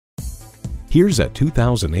Here's a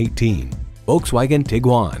 2018 Volkswagen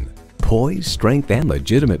Tiguan. Poise, strength, and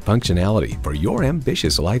legitimate functionality for your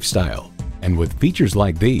ambitious lifestyle. And with features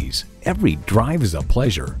like these, every drive is a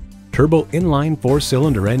pleasure. Turbo inline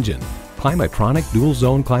 4-cylinder engine, Climatronic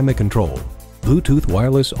dual-zone climate control, Bluetooth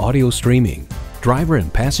wireless audio streaming, driver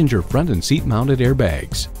and passenger front and seat mounted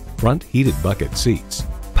airbags, front heated bucket seats,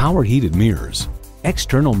 power heated mirrors,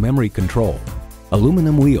 external memory control,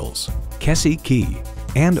 aluminum wheels, KESI key,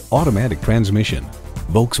 and automatic transmission.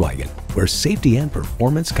 Volkswagen, where safety and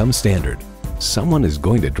performance come standard. Someone is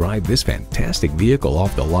going to drive this fantastic vehicle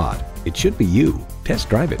off the lot. It should be you. Test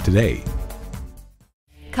drive it today.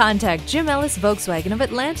 Contact Jim Ellis Volkswagen of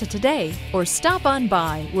Atlanta today or stop on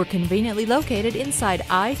by. We're conveniently located inside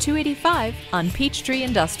I-285 on Peachtree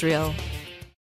Industrial.